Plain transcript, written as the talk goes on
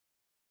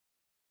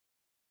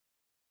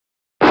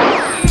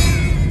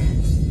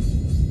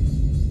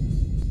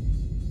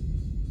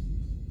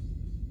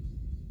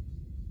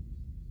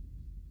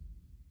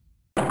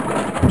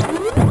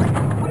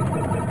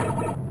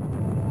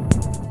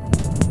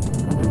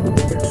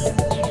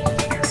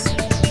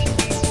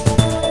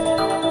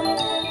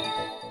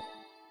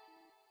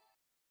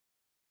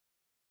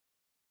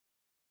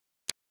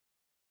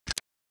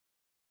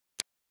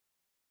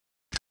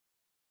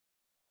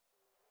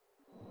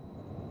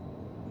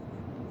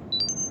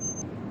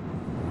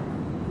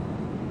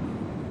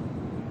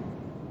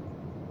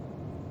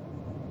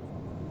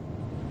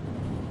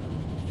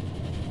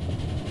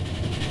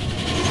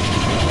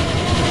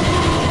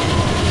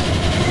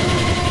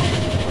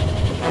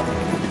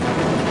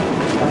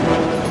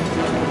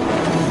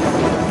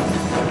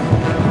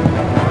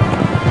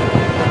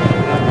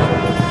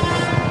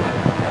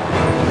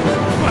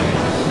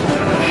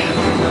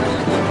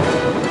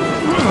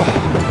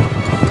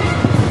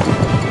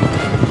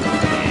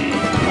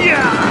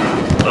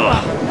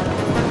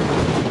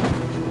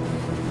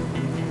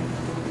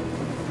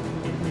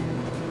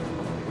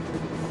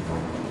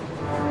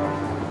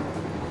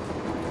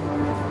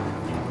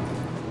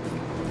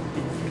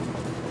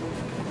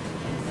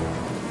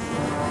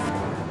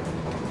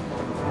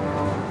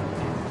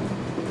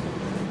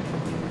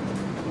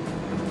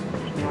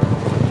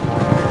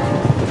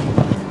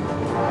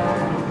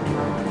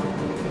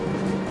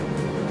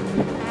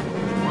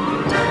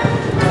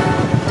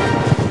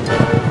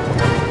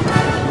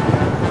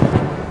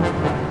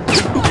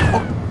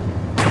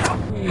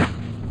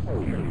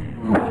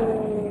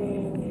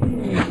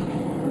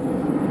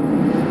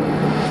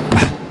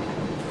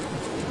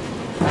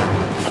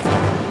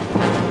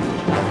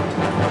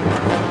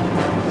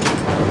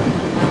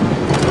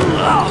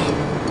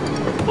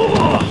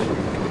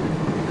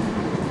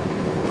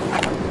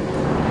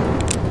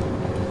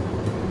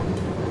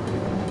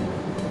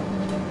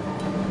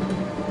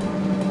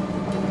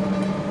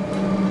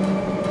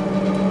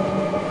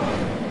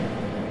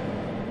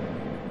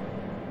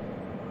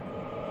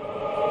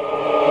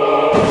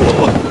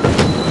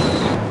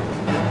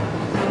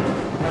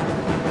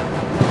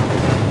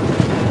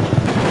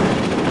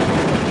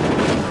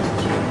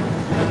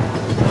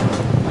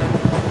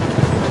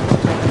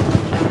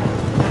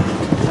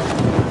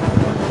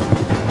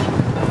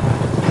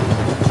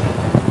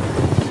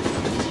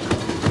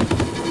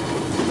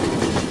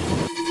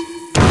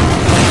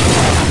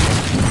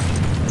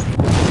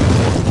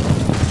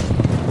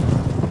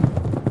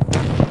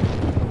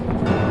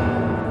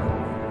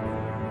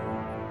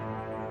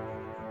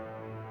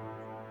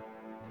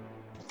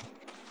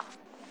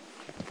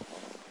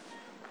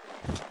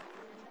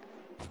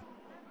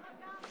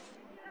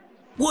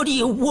What do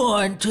you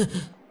want?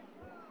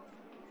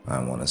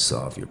 I want to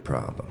solve your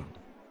problem.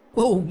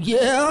 Oh,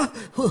 yeah?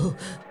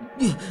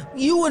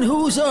 You and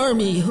whose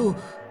army?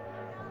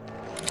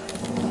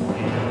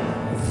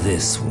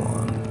 This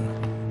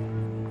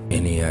one.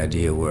 Any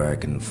idea where I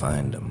can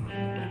find him?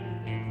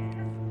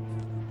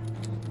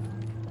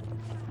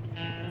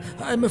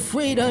 I'm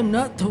afraid I'm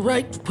not the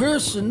right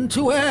person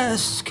to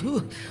ask.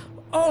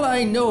 All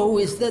I know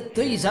is that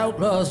these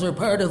outlaws are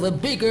part of a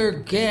bigger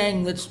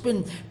gang that's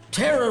been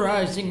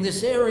terrorizing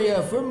this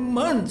area for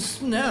months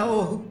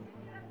now.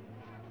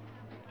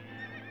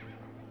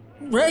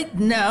 Right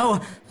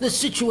now, the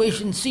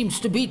situation seems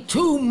to be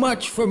too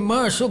much for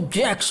Marshal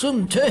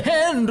Jackson to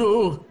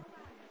handle.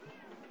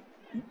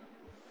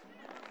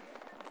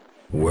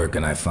 Where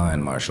can I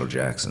find Marshal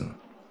Jackson?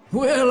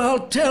 Well,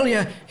 I'll tell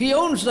you, he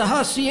owns the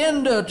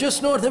hacienda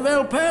just north of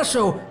El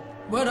Paso,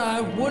 but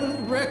I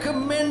wouldn't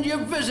recommend you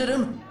visit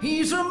him.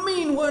 He's a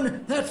mean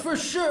one, that's for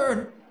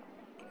sure.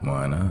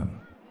 Why not?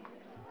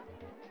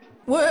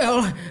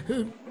 Well,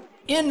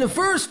 in the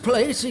first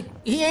place,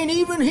 he ain't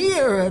even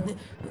here.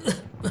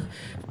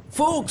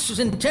 Folks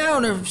in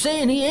town are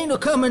saying he ain't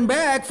a-coming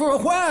back for a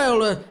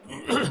while,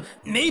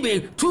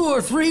 maybe 2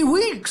 or 3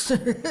 weeks.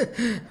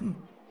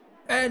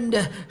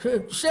 And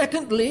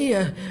secondly,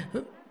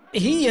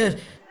 he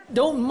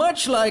don't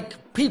much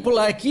like people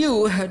like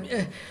you.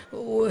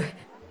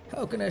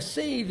 How can I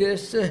say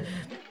this?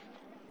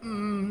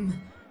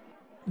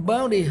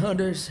 Bounty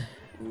hunters.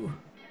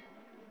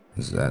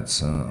 Is that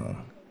so?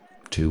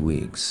 2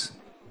 weeks.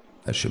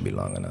 That should be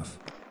long enough.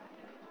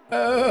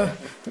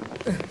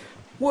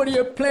 What are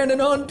you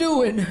planning on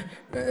doing?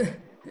 I'm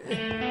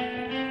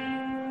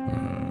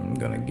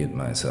gonna get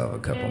myself a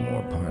couple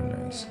more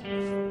partners.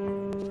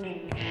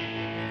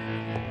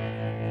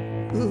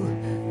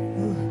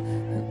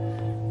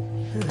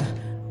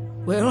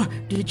 Well,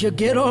 did you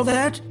get all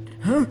that?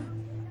 Huh?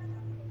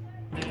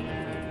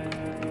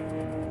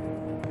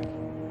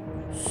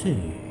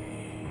 See.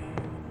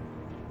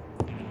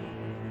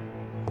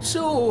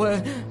 So,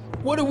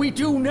 what do we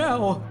do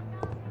now?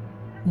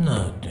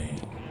 Nothing.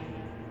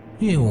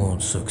 He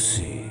won't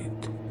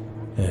succeed.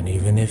 And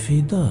even if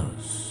he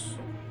does,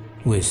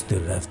 we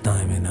still have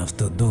time enough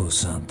to do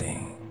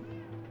something.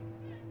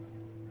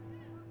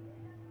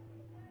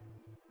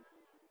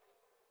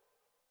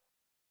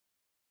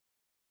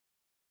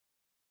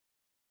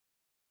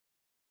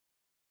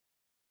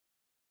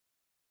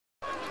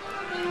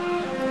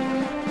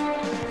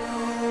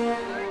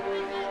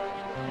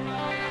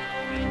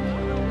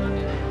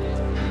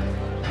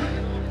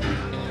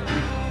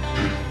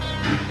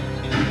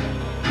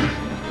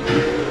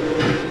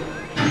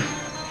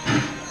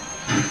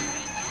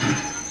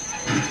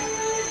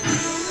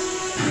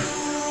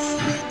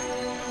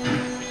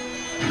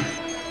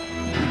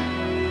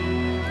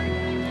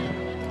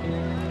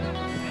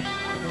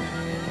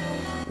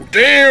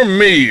 Damn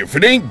me if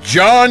it ain't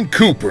John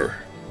Cooper.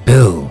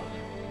 Bill,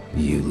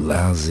 you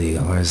lousy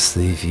horse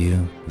thief,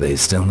 you. They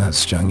still not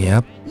strung you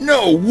up?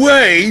 No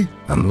way!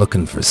 I'm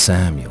looking for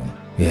Samuel.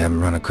 You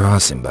haven't run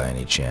across him by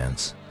any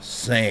chance?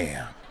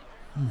 Sam.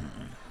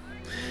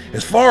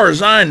 As far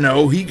as I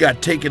know, he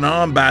got taken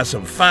on by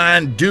some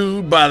fine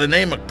dude by the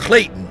name of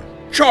Clayton.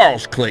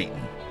 Charles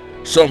Clayton.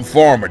 Some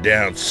farmer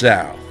down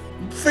south.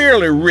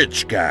 Fairly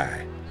rich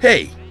guy.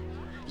 Hey,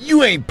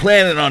 you ain't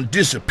planning on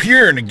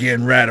disappearing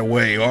again right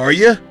away, are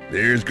you?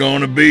 There's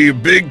gonna be a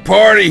big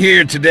party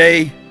here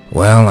today.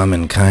 Well, I'm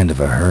in kind of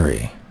a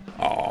hurry.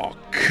 Oh,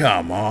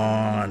 come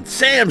on.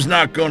 Sam's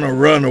not gonna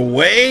run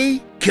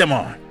away. Come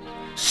on.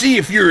 See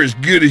if you're as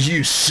good as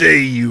you say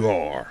you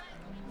are.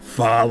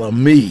 Follow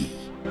me.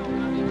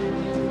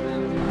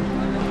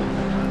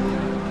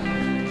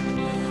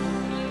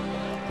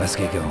 Let's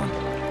get going.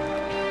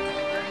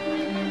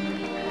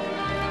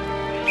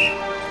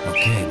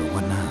 Okay, but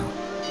what now?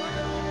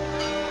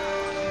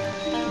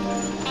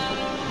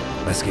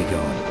 Let's get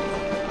going.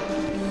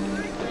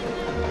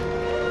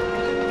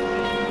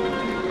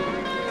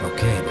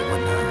 Okay, but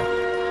what now?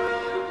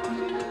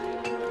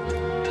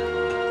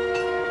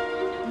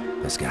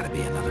 There's gotta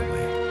be another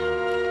way.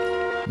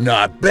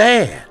 Not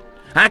bad.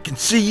 I can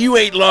see you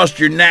ain't lost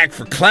your knack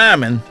for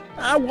climbing.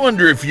 I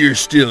wonder if you're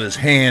still as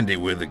handy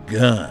with a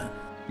gun.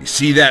 You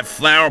see that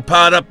flower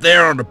pot up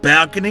there on the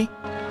balcony?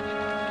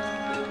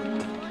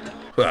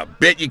 Well, I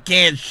bet you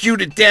can't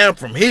shoot it down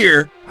from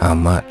here. How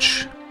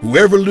much?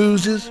 Whoever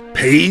loses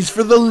pays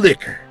for the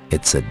liquor.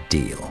 It's a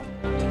deal.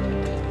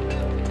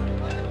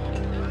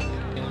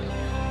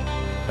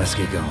 Let's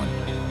get going.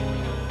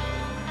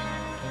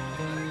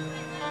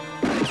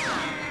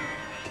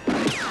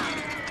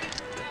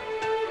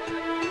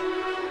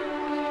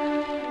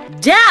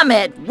 Damn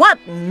it! What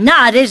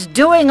nut is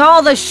doing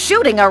all the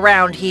shooting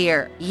around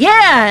here?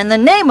 Yeah, in the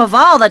name of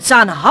all that's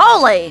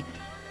unholy!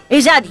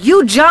 Is that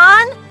you,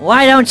 John?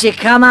 Why don't you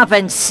come up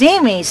and see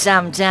me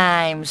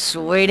sometime,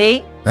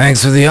 sweetie?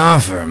 Thanks for the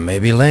offer.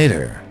 Maybe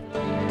later.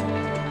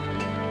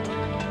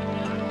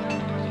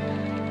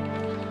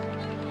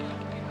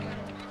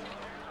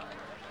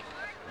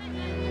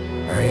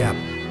 Hurry up.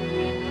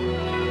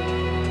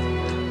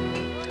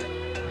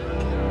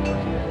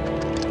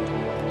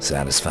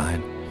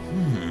 Satisfied?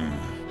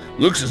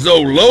 Looks as though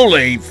Lola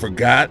ain't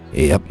forgot.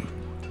 Yep.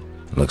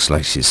 Looks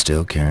like she's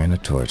still carrying a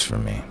torch for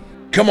me.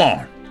 Come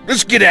on,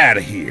 let's get out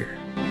of here.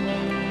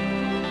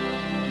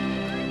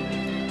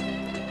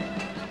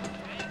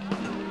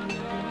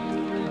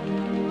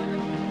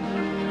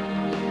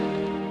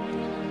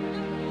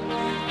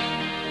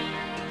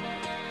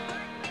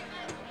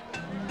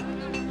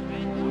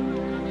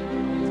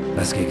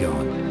 Let's get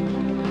going.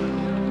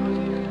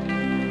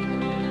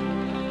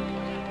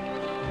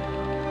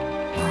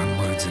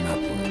 Onwards and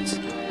upwards.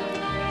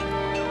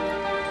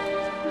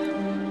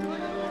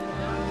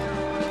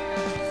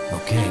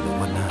 Okay, but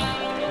what now?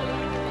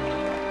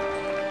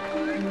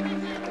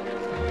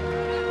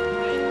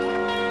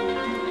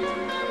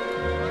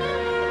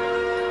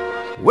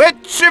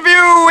 Which of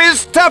you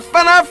is tough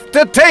enough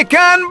to take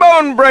on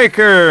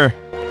Bonebreaker?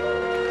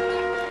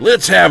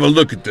 Let's have a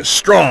look at the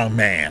strong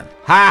man.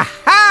 Ha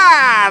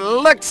ha!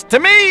 Looks to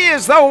me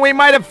as though we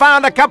might have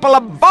found a couple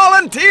of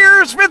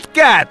volunteers with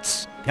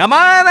guts. Come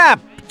on up,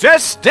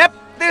 just step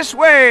this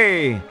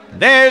way.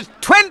 There's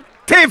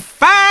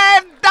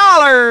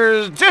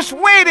 $25 just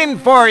waiting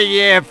for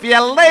you if you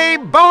lay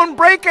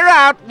Bonebreaker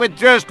out with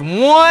just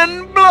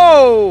one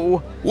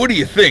blow. What do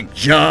you think,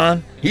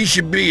 John? He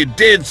should be a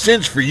dead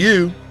cinch for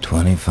you.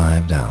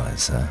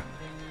 $25, huh?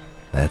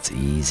 That's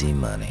easy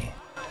money.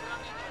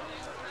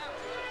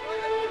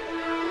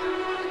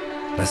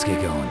 Let's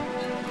get going.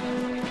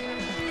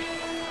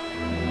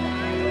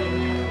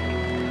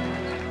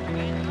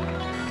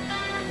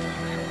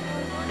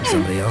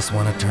 Somebody else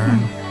want to turn?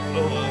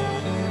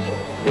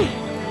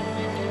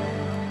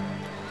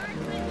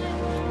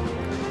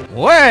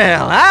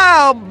 Well,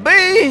 I'll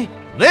be.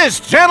 This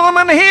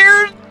gentleman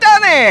here's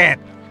done it.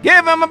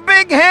 Give him a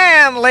big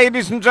hand,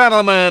 ladies and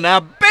gentlemen, a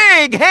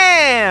big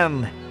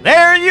hand.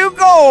 There you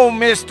go,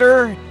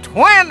 mister.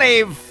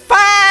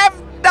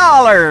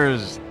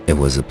 $25. It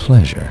was a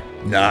pleasure.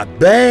 Not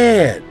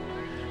bad.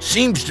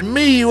 Seems to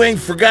me you ain't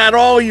forgot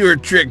all your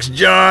tricks,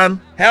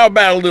 John. How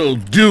about a little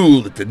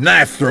duel at the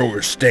knife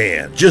thrower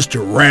stand, just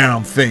to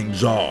round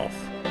things off?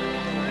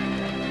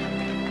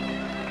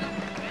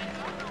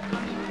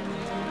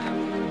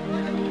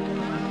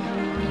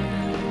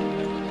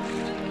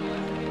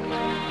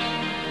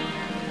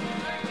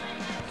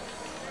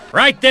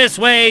 Right this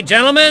way,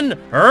 gentlemen!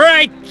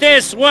 Right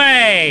this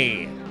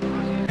way!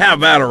 How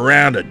about a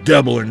round of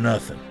double or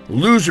nothing? The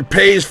loser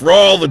pays for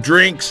all the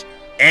drinks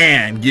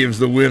and gives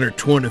the winner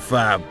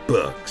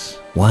 $25.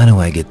 Why do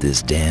I get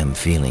this damn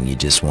feeling you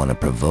just want to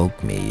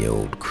provoke me, you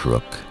old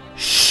crook?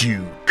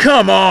 Shoot,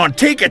 come on,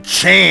 take a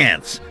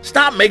chance.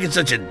 Stop making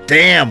such a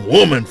damn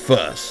woman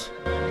fuss.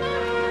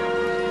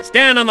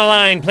 Stand on the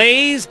line,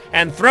 please,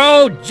 and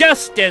throw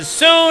just as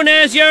soon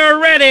as you're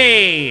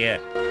ready!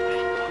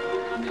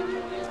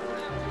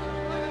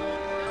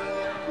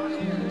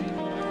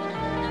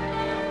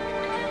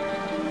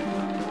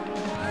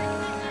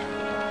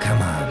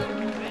 Come on.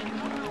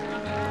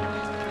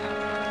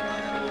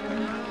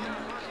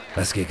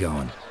 Let's get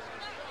going.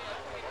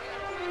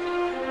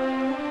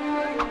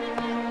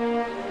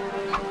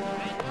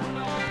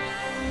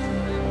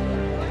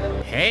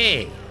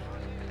 Hey,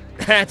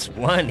 that's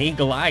one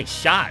eagle-eye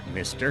shot,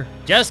 mister.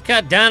 Just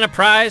cut down a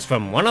prize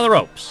from one of the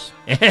ropes.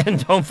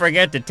 And don't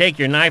forget to take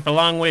your knife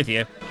along with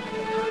you.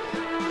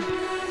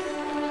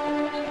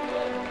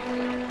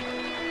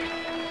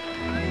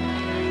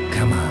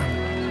 Come on.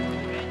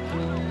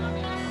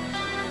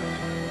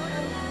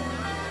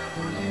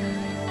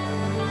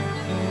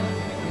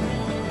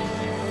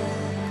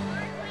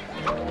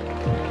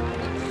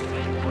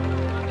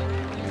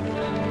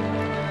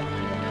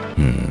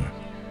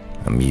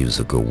 A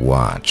musical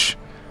watch.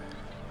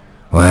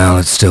 Well,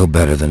 it's still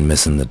better than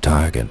missing the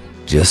target.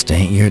 Just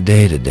ain't your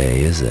day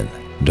today, is it?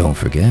 Don't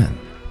forget,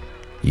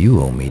 you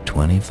owe me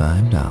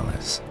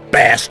 $25.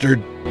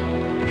 Bastard!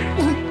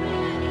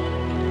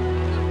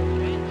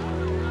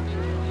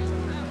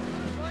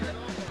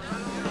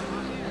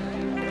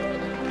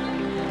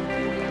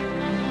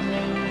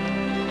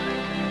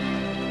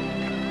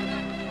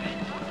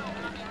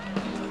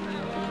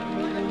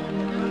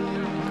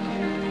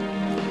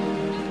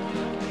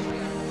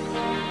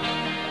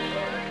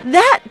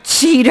 That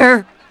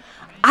cheater!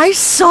 I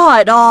saw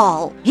it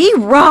all. He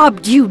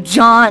robbed you,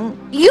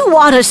 John. You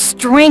ought to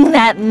string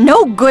that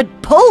no-good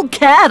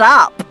polecat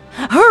up.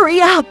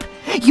 Hurry up.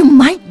 You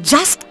might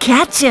just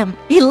catch him.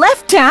 He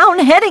left town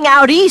heading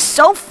out east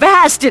so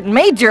fast it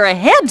made your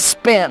head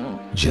spin.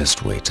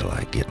 Just wait till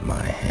I get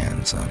my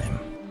hands on him.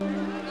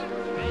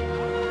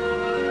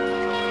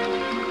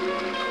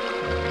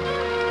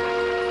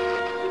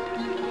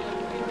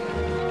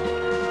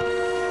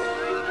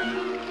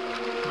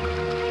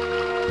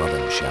 Well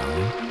then, shall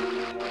we?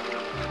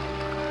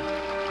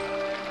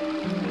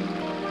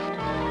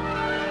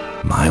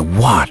 My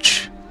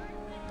watch!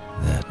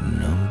 That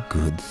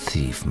no-good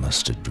thief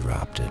must have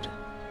dropped it.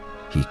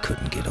 He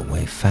couldn't get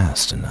away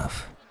fast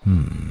enough.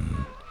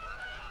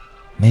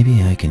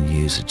 Maybe I can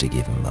use it to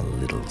give him a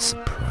little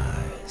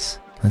surprise.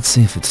 Let's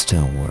see if it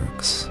still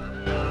works.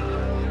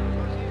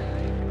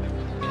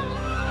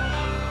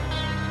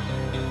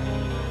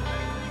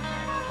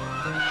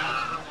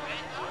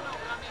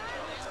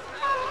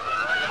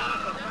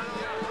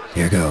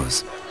 Here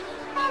goes.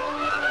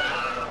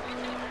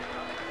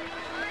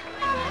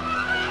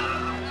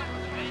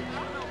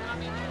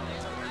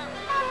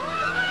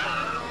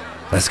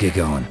 Let's get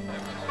going.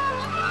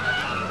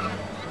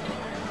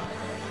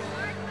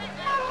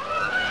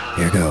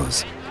 Here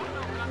goes.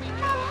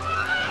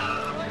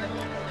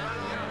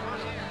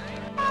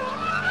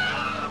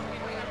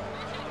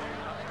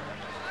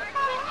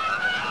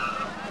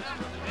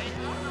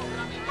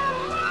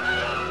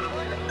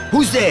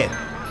 Who's there?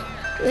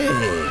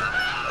 Hey,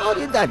 how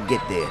did that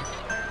get there?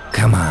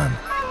 Come on.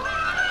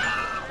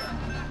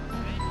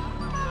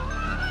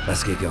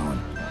 Let's get going.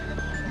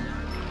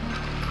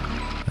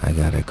 I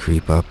gotta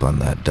creep up on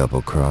that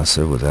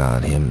double-crosser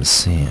without him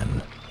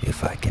seeing.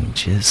 If I can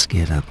just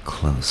get up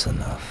close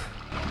enough.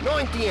 No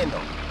entiendo.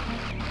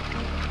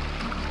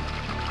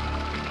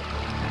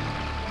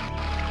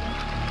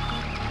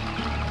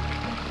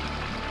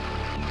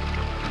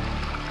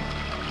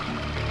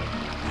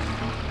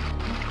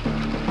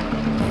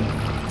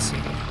 Let's see.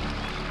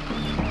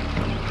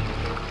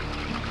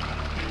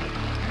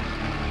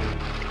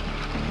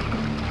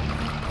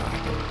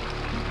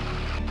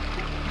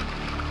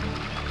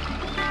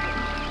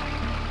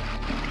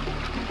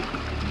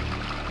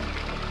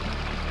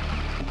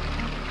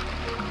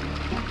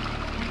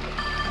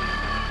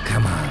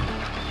 Come on.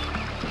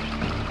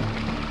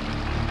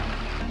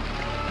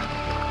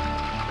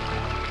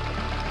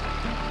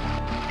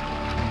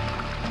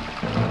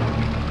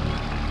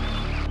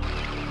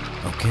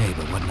 Okay,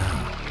 but what now?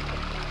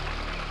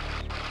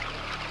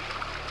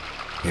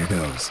 Here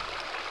goes.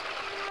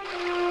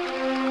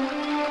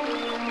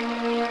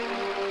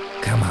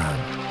 Come on.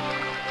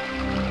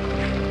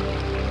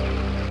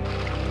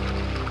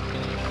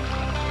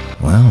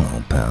 Well,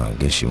 old pal,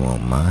 guess you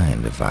won't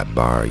mind if I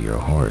borrow your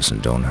horse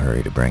and don't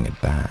hurry to bring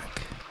it back.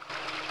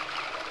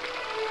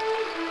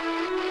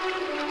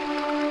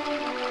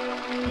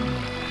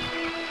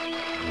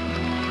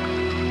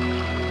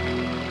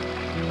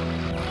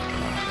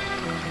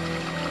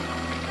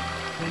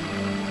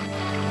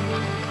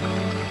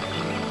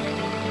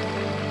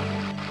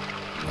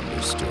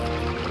 Understood.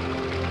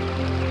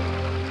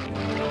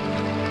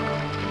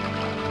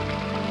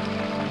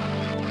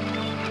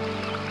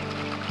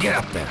 Get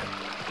up there!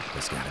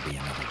 There's gotta be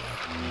another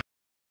way.